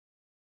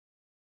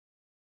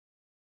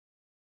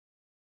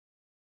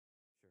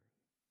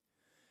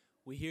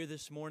We hear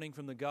this morning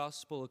from the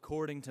Gospel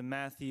according to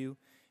Matthew,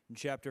 in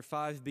chapter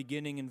 5,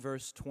 beginning in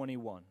verse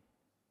 21.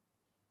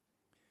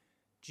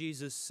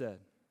 Jesus said,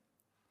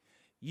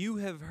 "You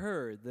have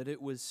heard that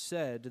it was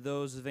said to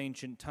those of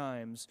ancient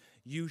times,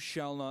 'You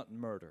shall not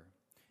murder,'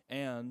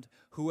 and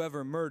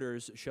 'Whoever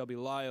murders shall be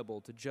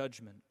liable to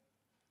judgment.'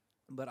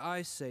 But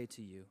I say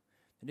to you,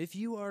 that if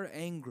you are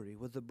angry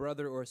with a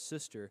brother or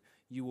sister,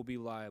 you will be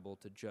liable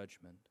to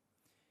judgment.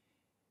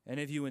 And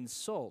if you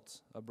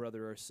insult a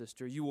brother or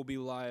sister, you will be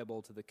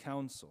liable to the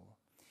council.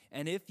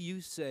 And if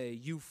you say,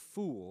 'You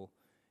fool,'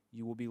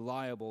 you will be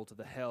liable to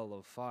the hell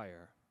of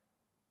fire.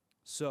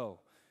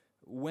 So,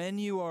 when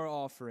you are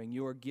offering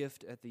your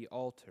gift at the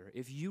altar,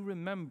 if you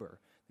remember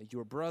that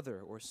your brother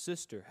or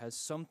sister has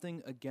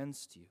something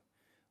against you,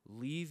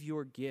 leave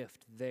your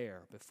gift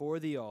there before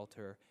the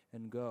altar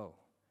and go.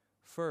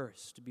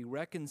 First, be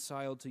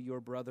reconciled to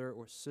your brother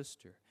or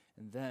sister,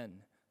 and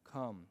then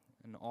come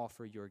and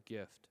offer your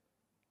gift.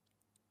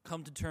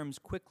 Come to terms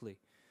quickly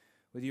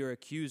with your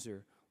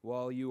accuser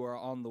while you are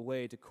on the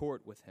way to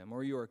court with him,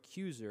 or your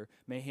accuser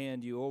may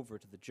hand you over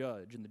to the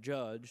judge, and the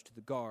judge to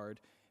the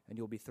guard, and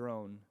you'll be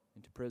thrown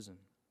into prison.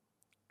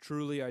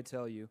 Truly, I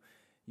tell you,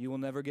 you will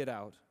never get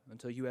out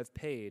until you have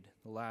paid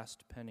the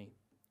last penny."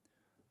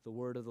 The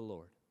word of the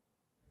Lord.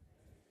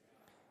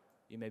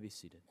 You may be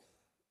seated.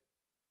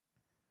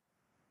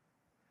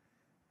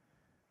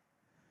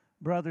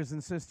 Brothers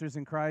and sisters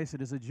in Christ,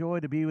 it is a joy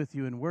to be with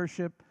you in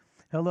worship.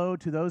 Hello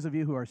to those of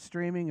you who are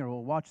streaming or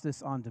will watch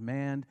this on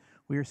demand.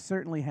 We are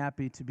certainly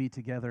happy to be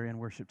together in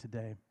worship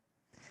today.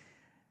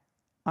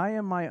 I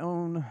am my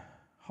own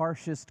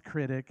harshest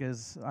critic,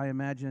 as I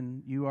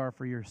imagine you are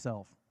for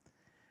yourself.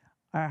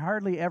 I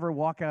hardly ever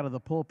walk out of the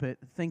pulpit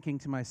thinking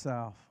to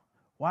myself,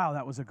 "Wow,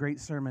 that was a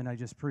great sermon I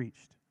just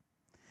preached."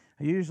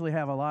 I usually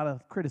have a lot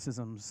of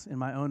criticisms in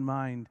my own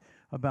mind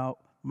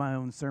about my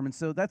own sermon.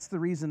 So that's the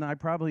reason I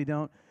probably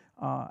don't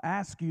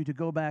ask you to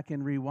go back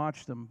and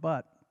rewatch them.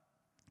 But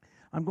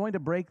I'm going to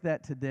break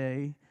that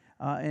today.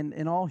 And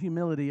in all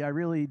humility, I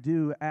really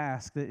do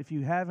ask that if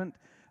you haven't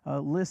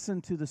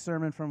listened to the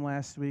sermon from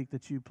last week,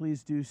 that you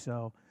please do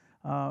so.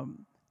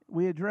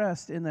 We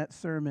addressed in that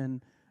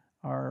sermon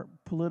our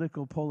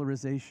political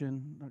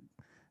polarization,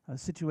 a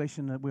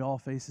situation that we all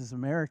face as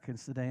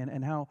Americans today,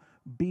 and how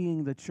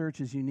being the church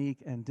is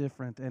unique and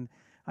different. And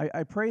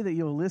I pray that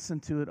you'll listen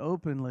to it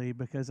openly,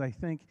 because I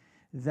think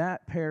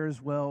that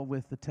pairs well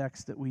with the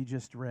text that we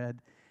just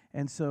read.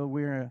 And so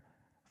we're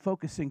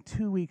focusing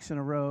 2 weeks in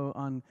a row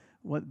on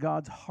what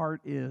God's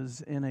heart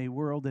is in a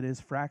world that is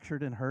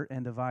fractured and hurt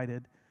and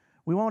divided.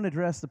 We won't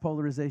address the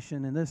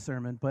polarization in this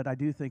sermon, but I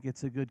do think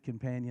it's a good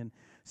companion.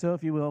 So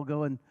if you will,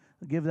 go and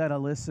give that a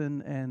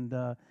listen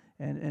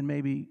and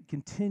maybe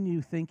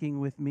continue thinking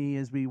with me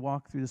as we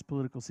walk through this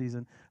political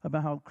season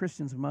about how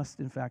Christians must,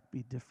 in fact,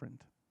 be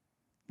different.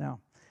 Now,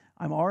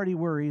 I'm already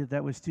worried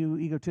that was too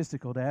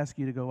egotistical to ask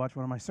you to go watch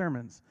one of my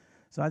sermons.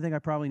 So I think I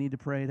probably need to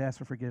pray to ask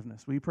for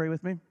forgiveness. Will you pray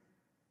with me?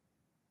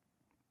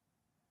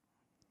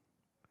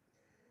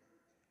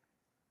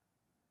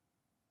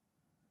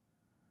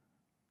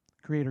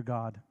 Creator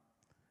God,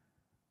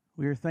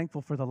 we are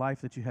thankful for the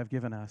life that you have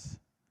given us.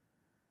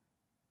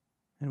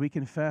 And we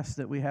confess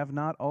that we have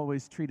not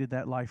always treated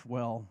that life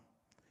well.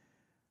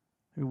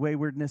 Through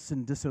waywardness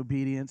and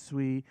disobedience,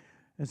 we,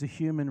 as a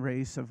human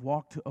race, have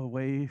walked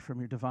away from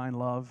your divine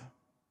love.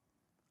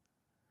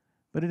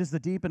 But it is the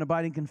deep and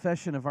abiding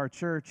confession of our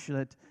church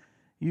that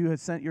you have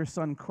sent your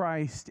Son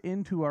Christ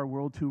into our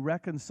world to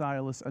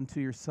reconcile us unto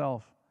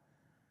yourself,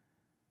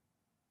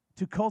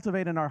 to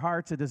cultivate in our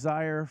hearts a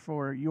desire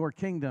for your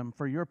kingdom,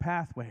 for your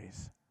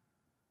pathways.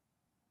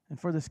 And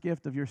for this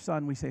gift of your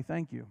Son, we say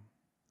thank you.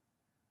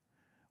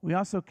 We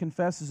also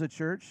confess as a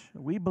church,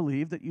 we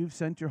believe that you've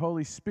sent your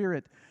Holy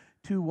Spirit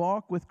to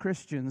walk with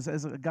Christians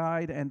as a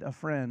guide and a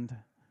friend,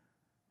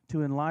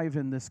 to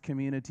enliven this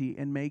community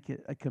and make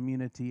it a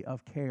community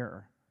of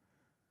care.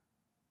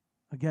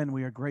 Again,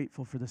 we are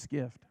grateful for this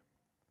gift,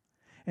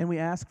 and we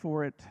ask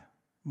for it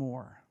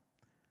more.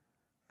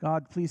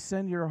 God, please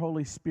send your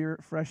Holy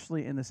Spirit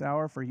freshly in this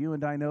hour, for you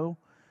and I know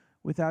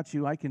without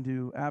you I can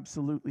do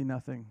absolutely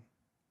nothing.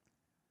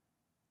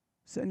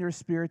 Send your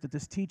Spirit that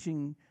this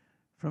teaching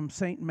from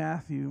St.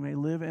 Matthew may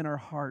live in our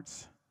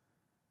hearts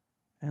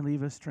and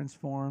leave us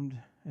transformed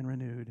and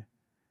renewed.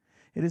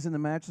 It is in the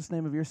matchless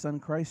name of your Son,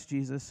 Christ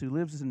Jesus, who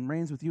lives and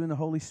reigns with you in the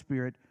Holy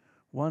Spirit,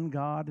 one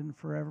God and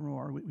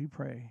forevermore, we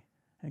pray.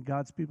 And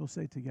God's people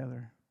say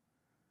together,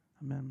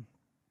 amen.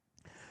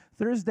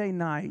 Thursday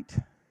night,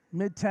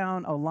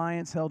 Midtown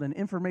Alliance held an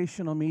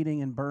informational meeting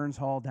in Burns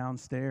Hall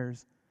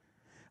downstairs.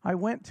 I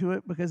went to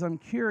it because I'm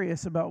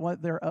curious about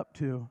what they're up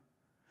to.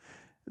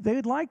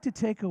 They'd like to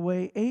take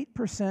away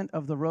 8%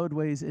 of the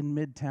roadways in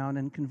Midtown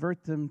and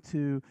convert them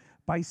to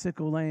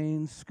bicycle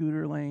lanes,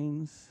 scooter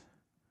lanes.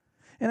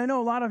 And I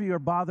know a lot of you are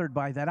bothered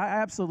by that. I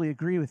absolutely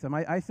agree with them.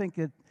 I think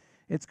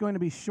it's going to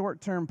be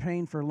short-term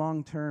pain for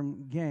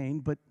long-term gain,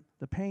 but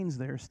the pain's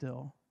there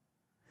still.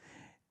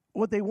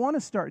 what they want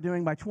to start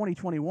doing by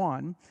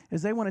 2021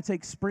 is they want to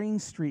take Spring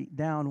Street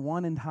down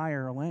one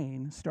entire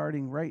lane,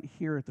 starting right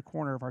here at the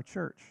corner of our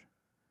church.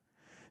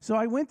 So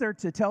I went there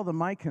to tell them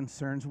my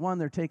concerns. One,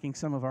 they're taking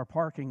some of our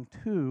parking.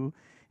 Two,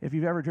 if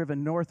you've ever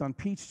driven north on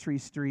Peachtree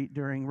Street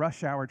during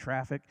rush hour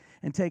traffic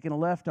and taken a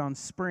left on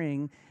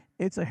Spring,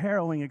 it's a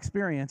harrowing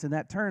experience, and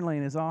that turn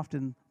lane is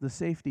often the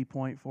safety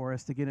point for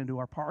us to get into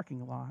our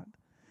parking lot.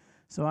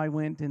 So I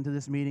went into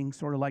this meeting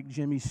sort of like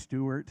Jimmy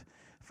Stewart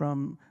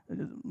from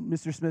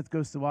Mr. Smith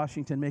Goes to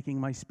Washington making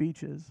my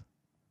speeches.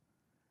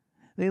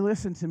 They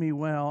listened to me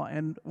well,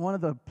 and one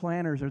of the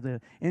planners or the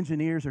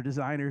engineers or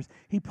designers,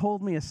 he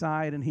pulled me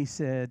aside and he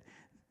said,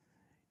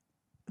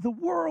 "The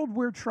world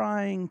we're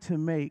trying to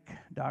make,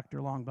 Dr.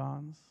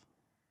 Longbonds."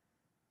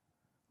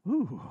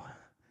 Ooh.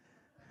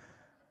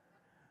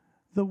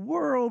 The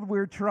world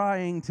we're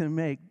trying to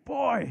make.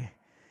 Boy,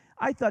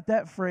 I thought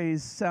that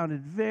phrase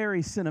sounded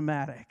very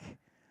cinematic.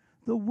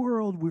 The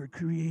world we're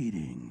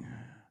creating.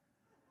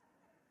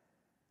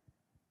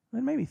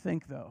 That made me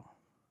think, though.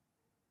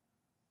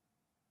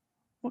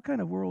 What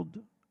kind of world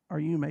are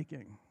you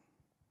making?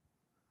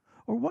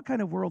 Or what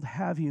kind of world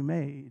have you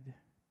made?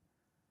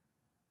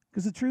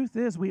 Because the truth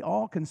is, we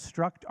all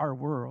construct our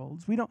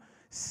worlds. We don't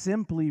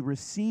simply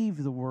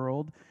receive the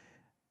world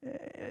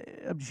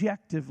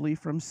objectively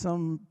from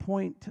some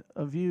point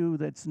of view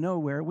that's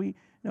nowhere.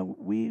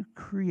 We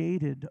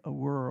created a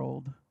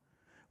world.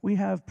 We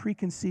have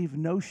preconceived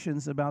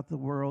notions about the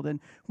world,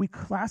 and we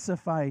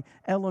classify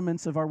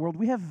elements of our world.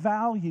 We have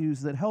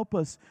values that help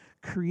us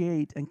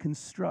create and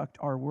construct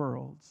our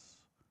worlds.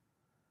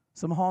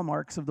 Some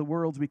hallmarks of the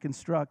worlds we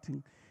construct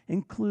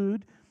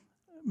include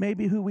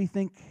maybe who we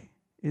think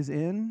is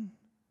in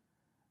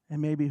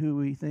and maybe who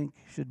we think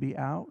should be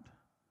out.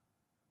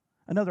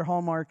 Another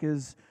hallmark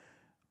is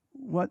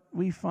what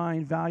we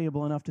find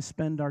valuable enough to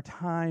spend our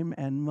time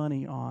and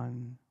money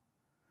on.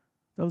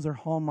 Those are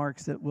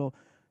hallmarks that will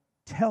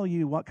tell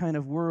you what kind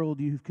of world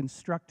you've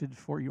constructed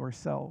for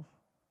yourself.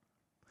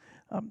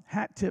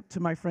 Hat tip to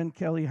my friend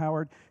Kelly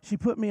Howard. She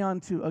put me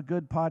onto a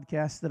good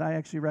podcast that I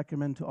actually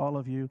recommend to all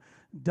of you,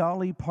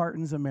 Dolly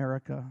Parton's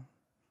America.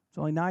 It's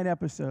only 9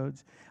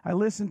 episodes. I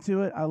listened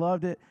to it. I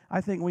loved it.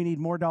 I think we need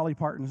more Dolly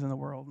Partons in the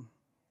world.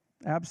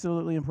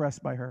 Absolutely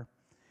impressed by her.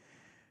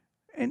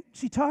 And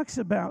she talks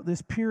about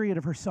this period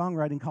of her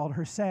songwriting called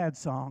her sad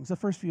songs. The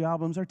first few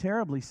albums are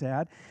terribly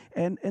sad.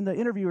 And the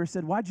interviewer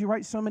said, "Why'd you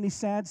write so many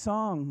sad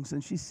songs?"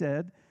 And she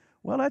said,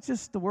 "Well, that's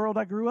just the world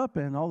I grew up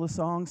in. All the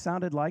songs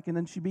sounded like." And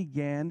then she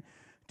began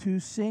to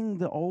sing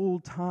the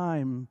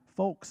old-time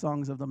folk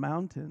songs of the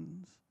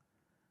mountains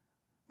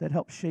that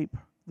helped shape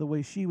the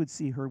way she would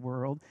see her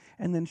world,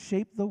 and then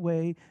shape the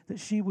way that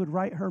she would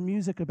write her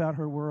music about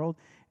her world.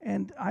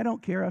 And I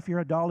don't care if you're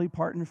a Dolly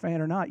Parton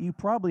fan or not, you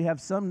probably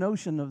have some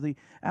notion of the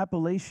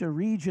Appalachia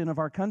region of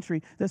our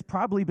country that's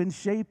probably been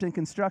shaped and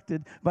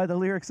constructed by the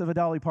lyrics of a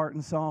Dolly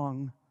Parton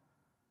song.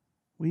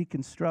 We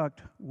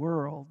construct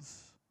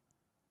worlds.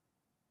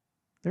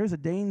 There's a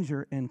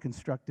danger in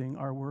constructing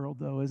our world,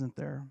 though, isn't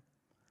there?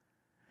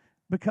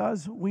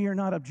 Because we are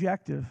not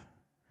objective,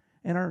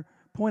 and our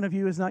point of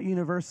view is not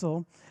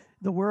universal,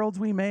 the worlds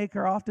we make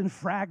are often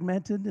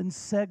fragmented and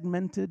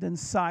segmented and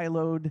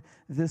siloed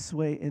this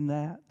way and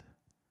that.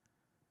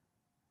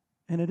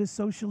 And it is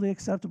socially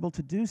acceptable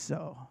to do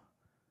so.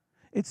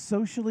 It's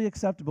socially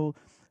acceptable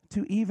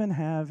to even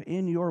have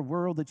in your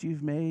world that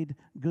you've made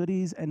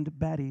goodies and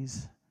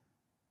baddies,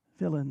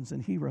 villains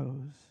and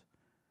heroes.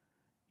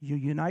 You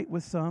unite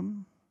with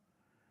some,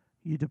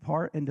 you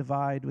depart and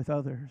divide with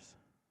others.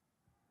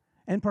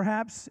 And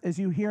perhaps as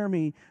you hear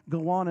me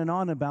go on and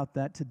on about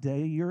that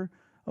today, you're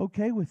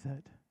okay with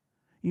it.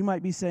 You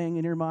might be saying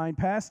in your mind,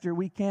 "Pastor,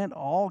 we can't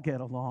all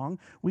get along.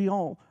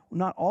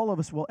 Not all of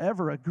us will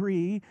ever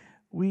agree.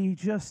 We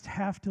just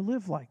have to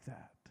live like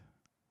that."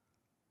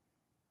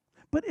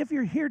 But if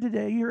you're here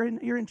today, you're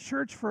in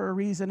church for a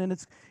reason,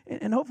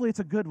 and hopefully it's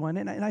a good one.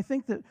 And I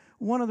think that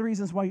one of the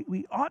reasons why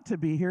we ought to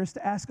be here is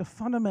to ask a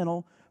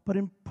fundamental but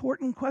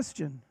important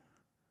question.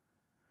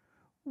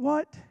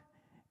 What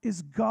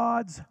is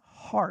God's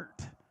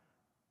heart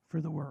for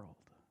the world?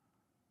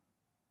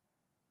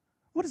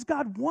 What does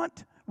God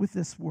want with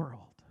this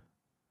world?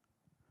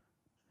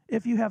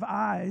 If you have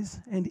eyes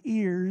and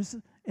ears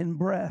and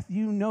breath,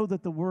 you know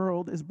that the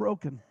world is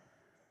broken.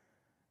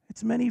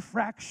 It's many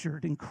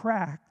fractured and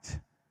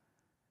cracked.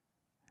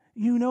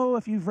 You know,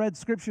 if you've read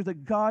Scripture,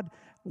 that God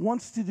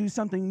wants to do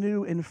something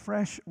new and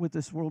fresh with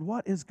this world.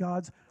 What is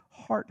God's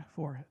heart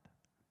for it?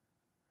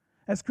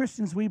 As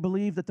Christians, we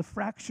believe that the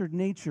fractured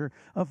nature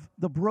of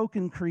the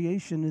broken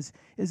creation is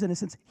in a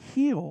sense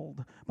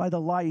healed by the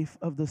life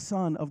of the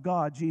Son of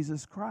God,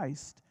 Jesus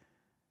Christ.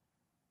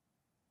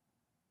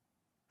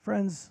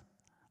 Friends,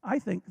 I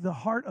think the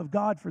heart of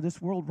God for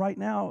this world right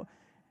now,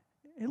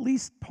 at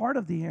least part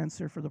of the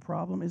answer for the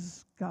problem,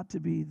 is got to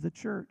be the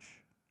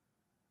church.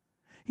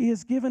 He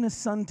has given His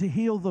Son to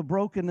heal the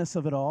brokenness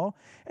of it all,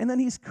 and then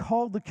He's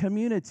called the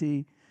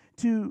community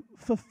to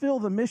fulfill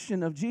the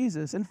mission of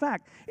Jesus. In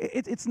fact,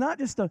 it's not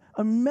just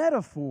a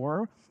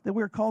metaphor that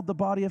we're called the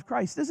body of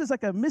Christ. This is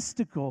like a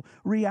mystical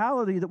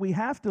reality that we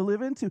have to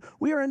live into.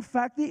 We are, in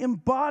fact, the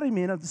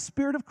embodiment of the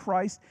Spirit of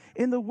Christ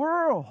in the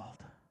world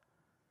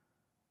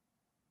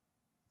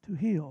to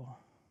heal,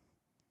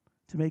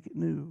 to make it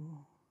new.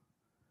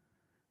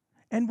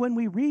 And when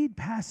we read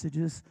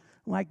passages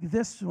like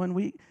this one,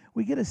 we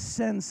get a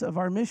sense of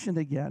our mission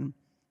again.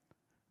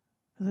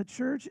 The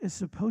church is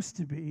supposed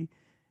to be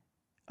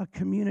a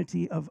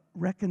community of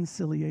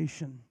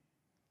reconciliation.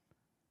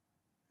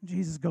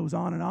 Jesus goes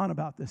on and on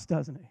about this,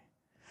 doesn't he?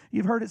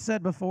 You've heard it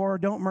said before,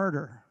 don't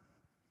murder.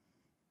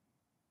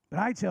 But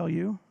I tell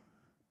you,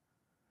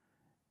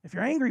 if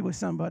you're angry with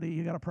somebody,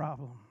 you got a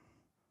problem.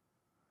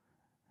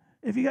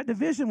 If you got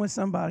division with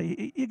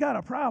somebody, you got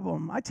a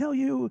problem. I tell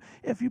you,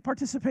 if you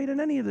participate in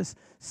any of this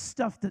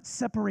stuff that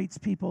separates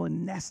people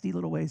in nasty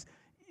little ways,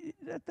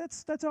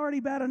 that's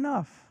already bad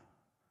enough.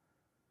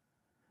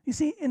 You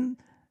see, in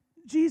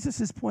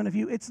Jesus' point of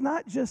view, it's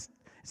not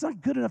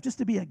good enough just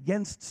to be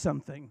against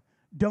something.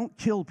 Don't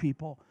kill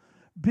people.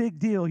 Big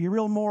deal. You're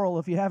real moral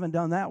if you haven't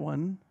done that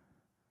one.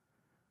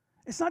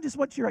 It's not just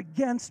what you're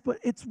against, but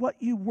it's what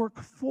you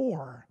work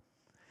for.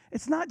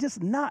 It's not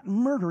just not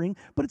murdering,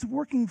 but it's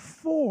working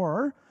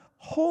for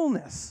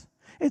wholeness.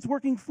 It's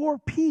working for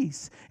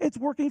peace. It's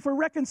working for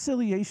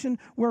reconciliation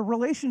where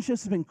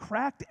relationships have been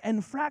cracked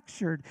and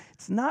fractured.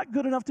 It's not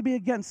good enough to be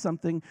against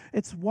something.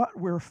 It's what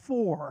we're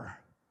for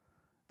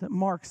that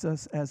marks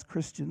us as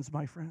Christians,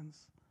 my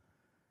friends.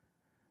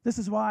 This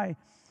is why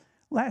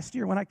last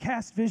year when I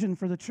cast vision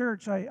for the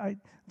church, I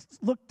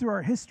looked through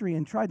our history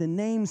and tried to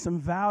name some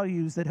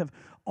values that have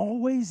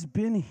always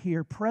been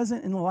here,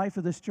 present in the life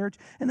of this church,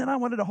 and then I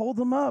wanted to hold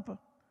them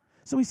up.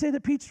 So we say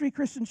that Peachtree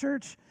Christian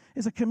Church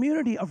is a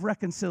community of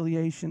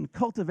reconciliation,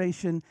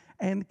 cultivation,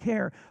 and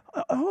care.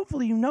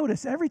 Hopefully you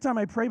notice every time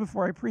I pray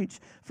before I preach,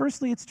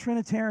 firstly, it's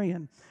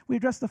Trinitarian. We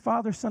address the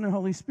Father, Son, and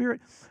Holy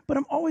Spirit, but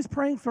I'm always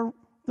praying for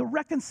the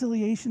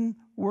reconciliation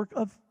work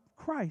of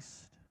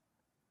Christ.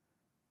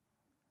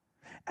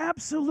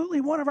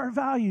 Absolutely one of our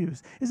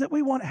values is that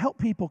we want to help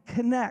people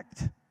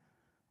connect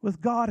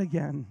with God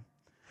again.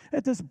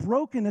 At this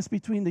brokenness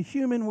between the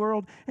human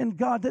world and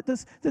God, that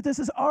this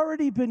has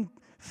already been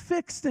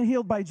fixed and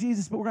healed by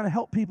Jesus, but we're going to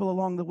help people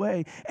along the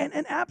way.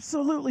 And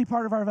absolutely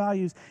part of our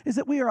values is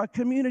that we are a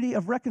community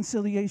of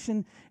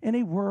reconciliation in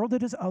a world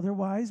that is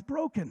otherwise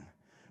broken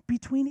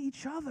between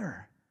each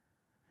other.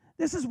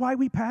 This is why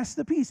we pass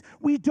the peace.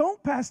 We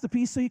don't pass the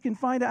peace so you can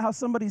find out how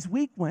somebody's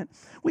week went.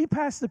 We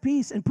pass the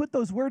peace and put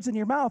those words in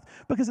your mouth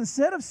because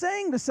instead of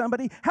saying to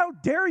somebody, how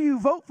dare you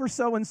vote for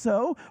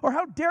so-and-so, or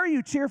how dare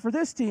you cheer for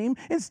this team,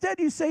 instead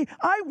you say,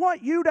 I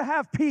want you to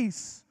have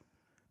peace.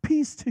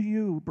 Peace to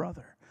you,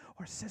 brother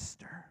or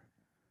sister.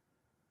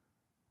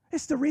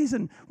 It's the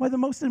reason why the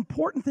most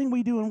important thing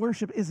we do in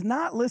worship is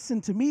not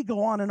listen to me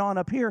go on and on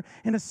up here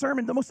in a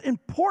sermon. The most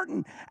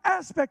important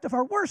aspect of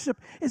our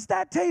worship is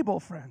that table,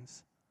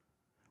 friends,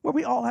 where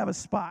we all have a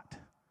spot,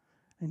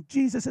 and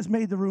Jesus has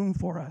made the room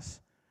for us.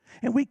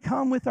 And we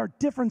come with our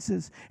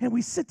differences, and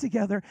we sit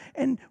together,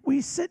 and we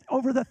sit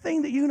over the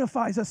thing that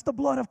unifies us, the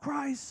blood of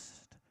Christ.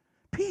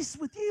 Peace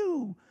with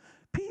you,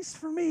 peace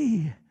for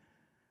me.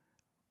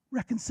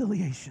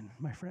 Reconciliation,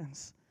 my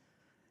friends.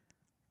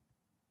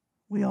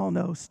 We all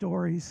know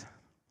stories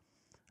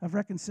of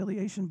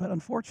reconciliation, but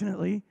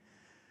unfortunately,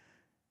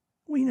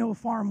 we know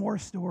far more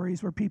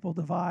stories where people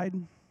divide.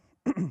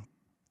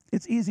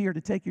 It's easier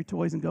to take your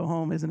toys and go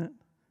home, isn't it?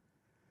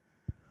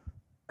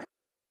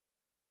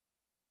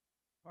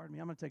 Pardon me,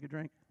 I'm going to take a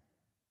drink.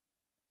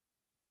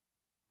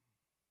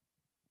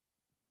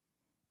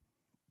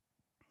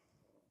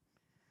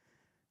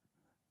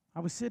 I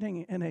was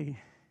sitting in a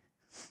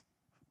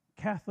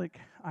Catholic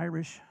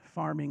Irish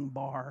farming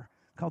bar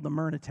called the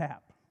Myrna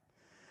Tap.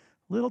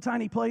 Little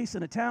tiny place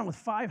in a town with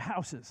 5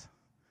 houses.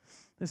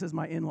 This is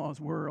my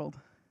in-laws' world.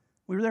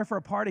 We were there for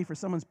a party for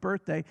someone's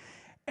birthday,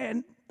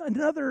 and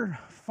another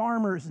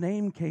farmer's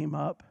name came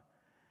up,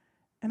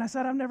 and I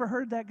said, I've never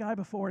heard that guy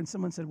before. And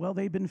someone said, well,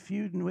 they've been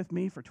feuding with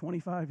me for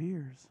 25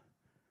 years.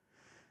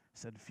 I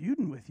said,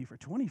 feuding with you for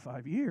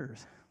 25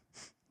 years?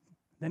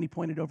 Then he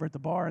pointed over at the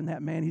bar, and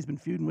that man he's been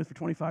feuding with for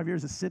 25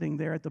 years is sitting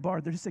there at the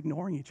bar. They're just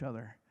ignoring each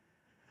other.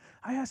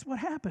 I asked, what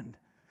happened?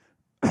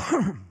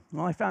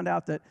 Well, I found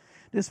out that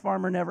this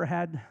farmer never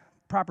had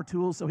proper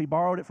tools, so he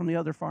borrowed it from the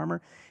other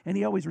farmer, and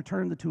he always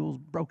returned the tools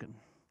broken.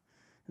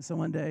 And so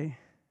one day,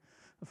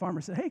 the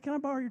farmer said, hey, can I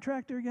borrow your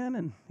tractor again?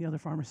 And the other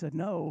farmer said,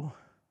 no.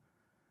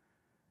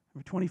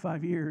 For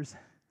 25 years,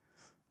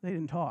 they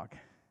didn't talk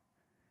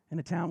in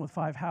a town with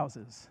 5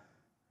 houses.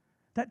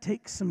 That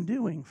takes some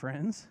doing,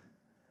 friends.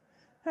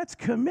 That's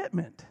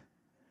commitment.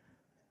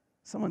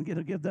 Someone going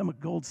to give them a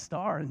gold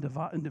star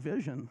in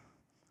division.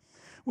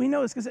 We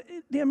know this because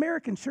the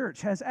American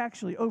church has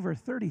actually over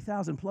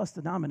 30,000 plus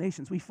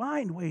denominations. We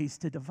find ways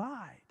to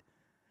divide.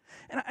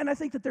 And I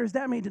think that there's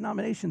that many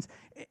denominations.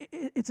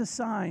 It's a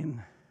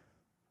sign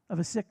of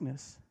a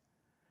sickness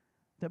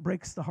that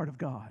breaks the heart of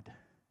God.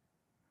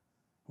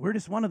 We're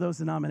just one of those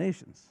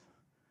denominations.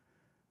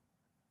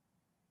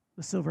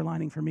 The silver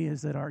lining for me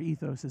is that our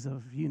ethos is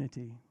of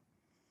unity.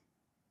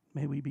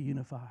 May we be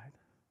unified.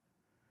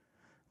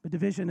 But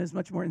division is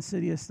much more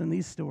insidious than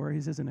these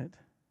stories, isn't it?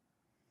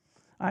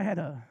 I had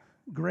a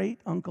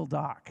great Uncle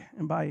Doc,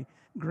 and by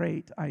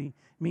great, I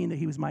mean that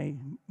he was my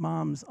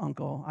mom's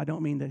uncle. I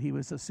don't mean that he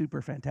was a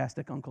super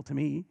fantastic uncle to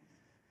me.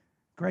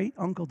 Great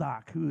Uncle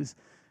Doc, who's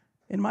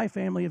in my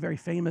family a very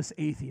famous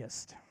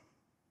atheist.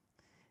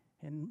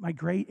 And my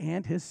great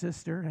aunt, his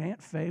sister,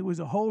 Aunt Faye, was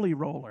a holy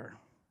roller.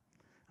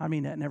 I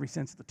mean that in every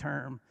sense of the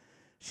term.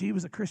 She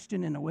was a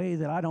Christian in a way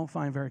that I don't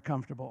find very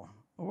comfortable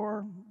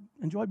or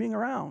enjoy being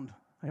around.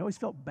 I always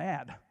felt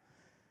bad.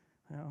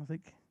 I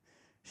think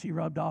she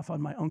rubbed off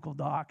on my Uncle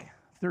Doc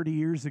 30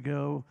 years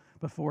ago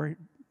before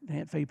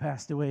Aunt Faye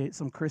passed away at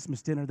some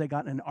Christmas dinner. They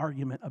got in an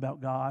argument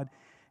about God,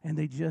 and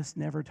they just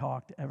never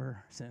talked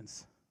ever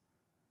since.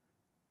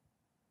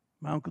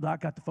 My Uncle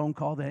Doc got the phone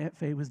call that Aunt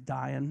Faye was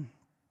dying,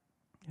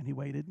 and he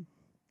waited.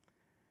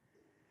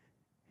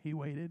 He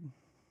waited.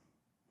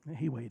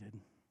 He waited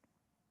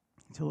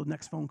until the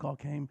next phone call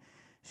came.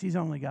 She's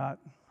only got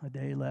a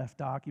day left,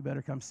 Doc. You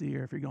better come see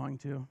her if you're going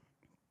to.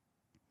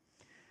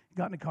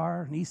 Got in a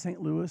car in East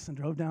St. Louis and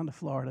drove down to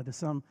Florida to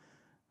some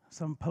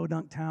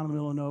podunk town in the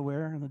middle of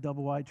nowhere in the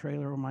double-wide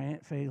trailer where my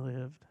Aunt Faye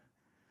lived.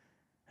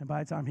 And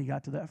by the time he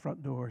got to that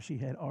front door, she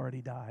had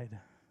already died.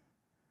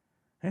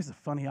 There's a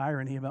funny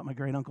irony about my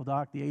great Uncle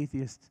Doc, the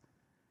atheist,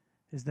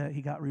 is that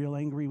he got real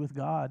angry with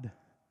God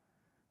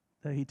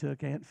that he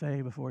took Aunt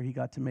Faye before he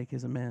got to make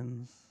his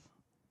amends.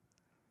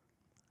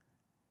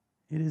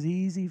 It is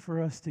easy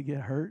for us to get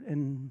hurt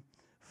and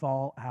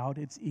fall out.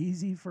 It's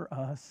easy for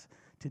us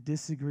to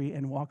disagree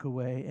and walk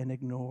away and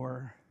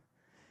ignore.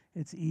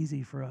 It's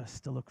easy for us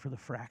to look for the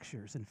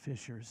fractures and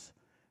fissures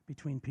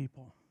between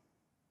people.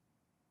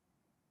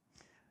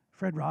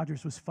 Fred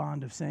Rogers was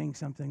fond of saying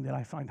something that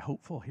I find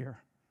hopeful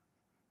here.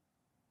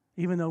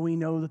 Even though we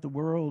know that the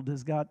world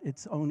has got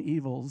its own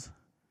evils,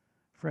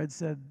 Fred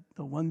said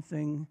the one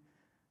thing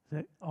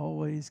that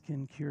always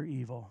can cure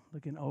evil,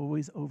 that can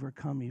always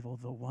overcome evil,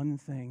 the one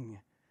thing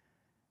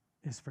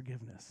is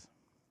forgiveness.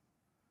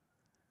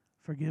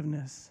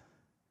 Forgiveness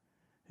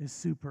is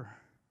super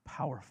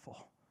powerful,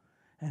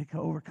 and it can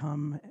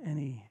overcome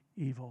any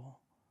evil.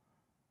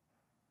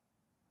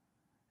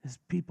 As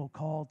people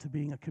called to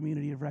being a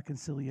community of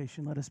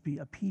reconciliation, let us be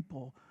a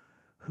people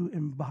who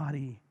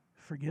embody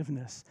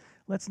forgiveness.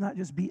 Let's not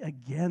just be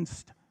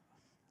against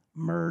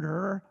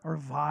murder or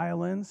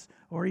violence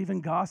or even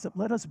gossip.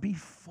 Let us be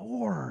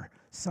for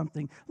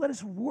something. Let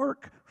us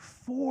work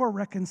for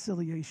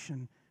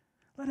reconciliation.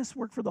 Let us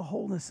work for the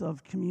wholeness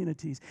of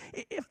communities.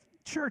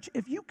 Church,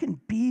 if you can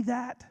be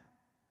that,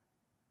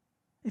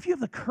 if you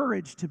have the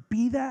courage to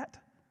be that,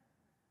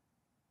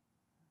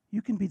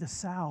 you can be the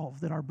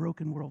salve that our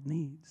broken world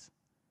needs.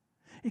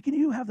 Can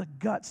you have the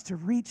guts to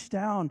reach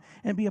down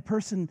and be a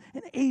person,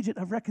 an agent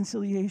of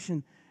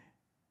reconciliation?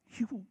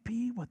 You will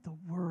be what the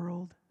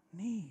world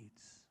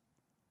needs.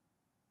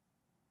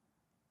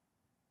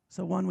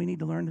 So 1, we need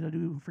to learn to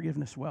do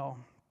forgiveness well.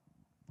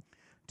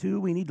 2,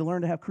 we need to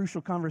learn to have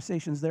crucial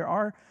conversations. There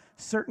are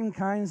certain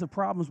kinds of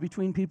problems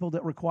between people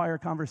that require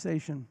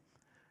conversation.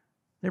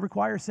 They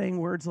require saying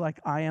words like,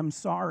 I am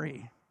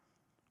sorry.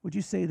 Would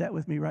you say that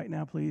with me right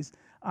now, please?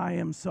 I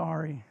am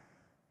sorry.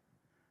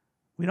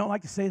 We don't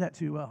like to say that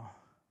too well,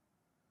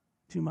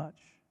 too much.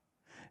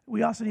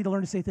 We also need to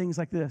learn to say things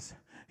like this.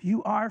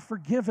 You are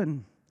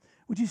forgiven.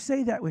 Would you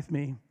say that with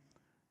me?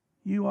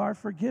 You are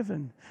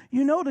forgiven.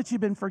 You know that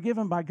you've been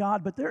forgiven by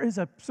God, but there is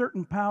a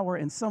certain power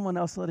in someone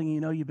else letting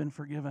you know you've been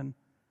forgiven.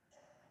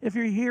 If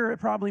you're here, it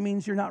probably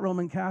means you're not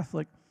Roman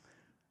Catholic.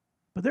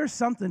 But there's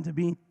something to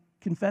being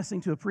confessing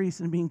to a priest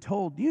and being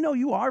told, you know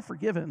you are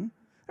forgiven.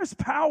 There's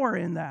power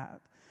in that.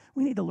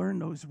 We need to learn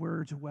those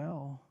words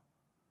well.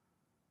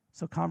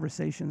 So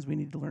conversations we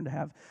need to learn to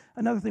have.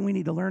 Another thing we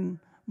need to learn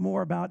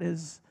more about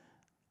is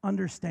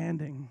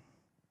understanding.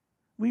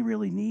 We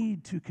really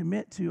need to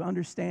commit to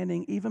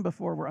understanding even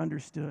before we're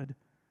understood.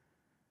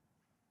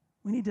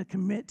 We need to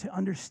commit to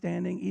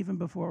understanding even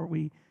before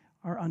we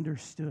are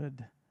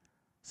understood,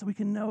 so we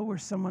can know where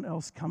someone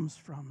else comes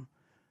from.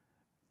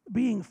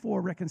 Being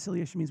for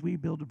reconciliation means we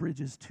build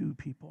bridges to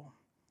people.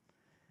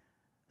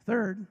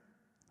 Third,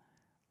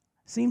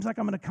 seems like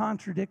I'm going to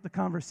contradict the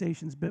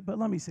conversations bit, but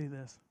let me say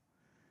this.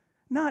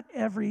 Not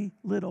every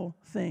little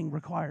thing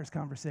requires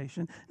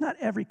conversation. Not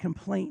every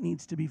complaint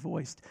needs to be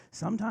voiced.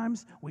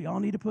 Sometimes we all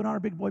need to put on our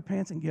big boy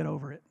pants and get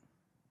over it.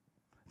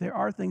 There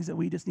are things that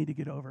we just need to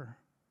get over.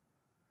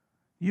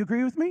 You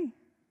agree with me?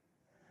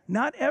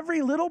 Not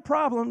every little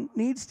problem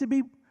needs to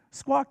be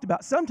squawked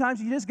about. Sometimes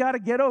you just got to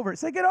get over it.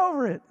 Say, get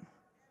over it.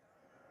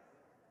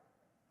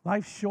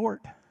 Life's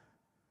short.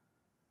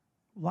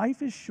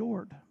 Life is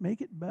short. Make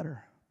it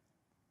better.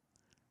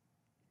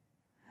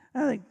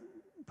 I think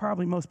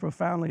probably most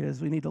profoundly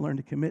is we need to learn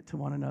to commit to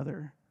one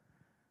another,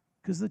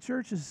 because the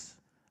church is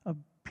a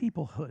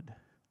peoplehood.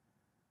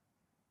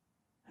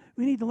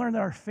 We need to learn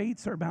that our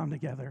fates are bound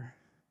together.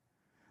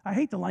 I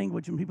hate the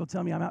language when people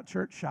tell me I'm out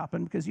church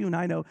shopping, because you and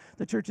I know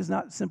the church is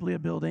not simply a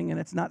building and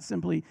it's not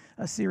simply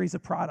a series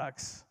of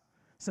products.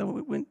 So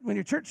when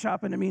you're church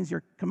shopping, it means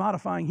you're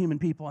commodifying human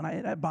people,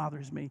 and that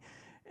bothers me.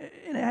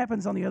 And it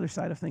happens on the other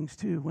side of things,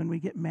 too. When we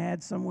get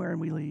mad somewhere and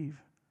we leave,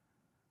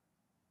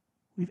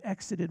 we've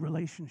exited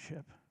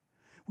relationship.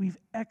 We've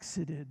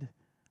exited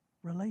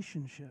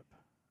relationship.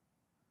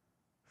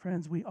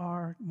 Friends, we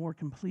are more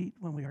complete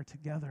when we are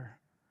together.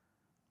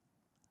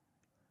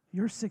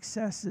 Your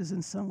success is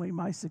in some way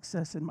my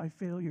success, and my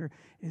failure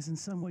is in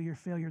some way your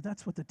failure.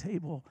 That's what the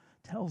table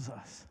tells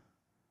us.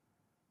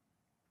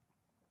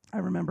 I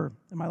remember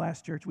in my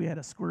last church, we had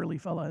a squirrely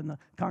fella in the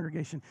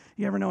congregation.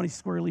 You ever know any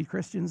squirrely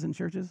Christians in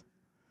churches?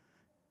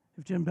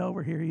 If Jim Bell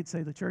were here, he'd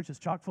say the church is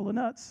chock full of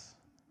nuts.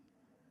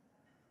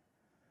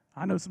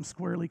 I know some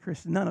squirrely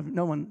Christians.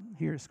 No one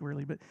here is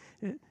squirrely, but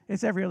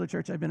it's every other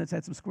church I've been. It's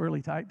had some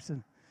squirrely types,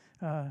 and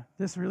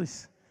this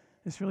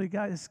really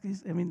guy.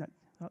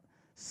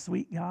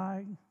 Sweet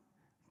guy,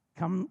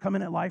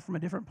 coming at life from a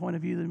different point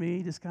of view than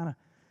me, just kind of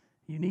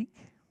unique.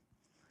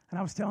 And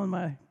I was telling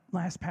my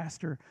last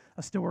pastor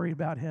a story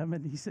about him,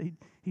 and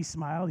he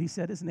smiled, he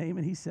said his name,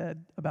 and he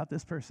said about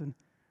this person,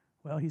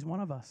 well, he's one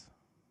of us.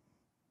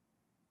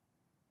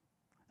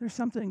 There's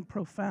something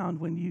profound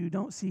when you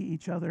don't see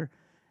each other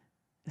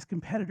as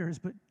competitors,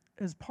 but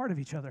as part of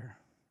each other.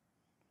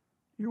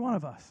 You're one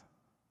of us,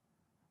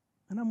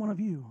 and I'm one of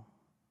you.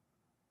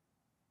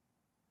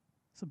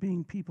 So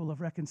being people of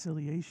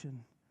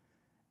reconciliation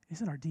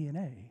isn't our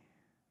DNA.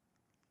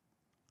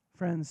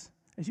 Friends,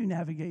 as you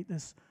navigate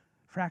this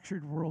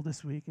fractured world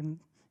this week and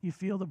you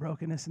feel the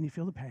brokenness and you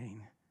feel the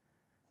pain,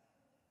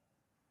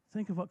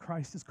 think of what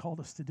Christ has called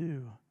us to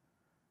do.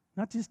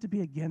 Not just to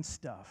be against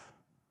stuff,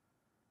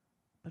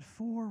 but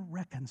for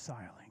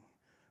reconciling,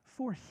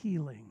 for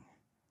healing,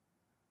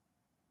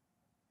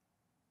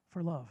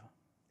 for love.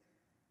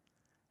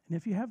 And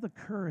if you have the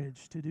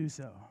courage to do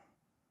so,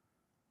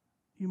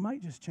 you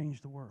might just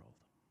change the world.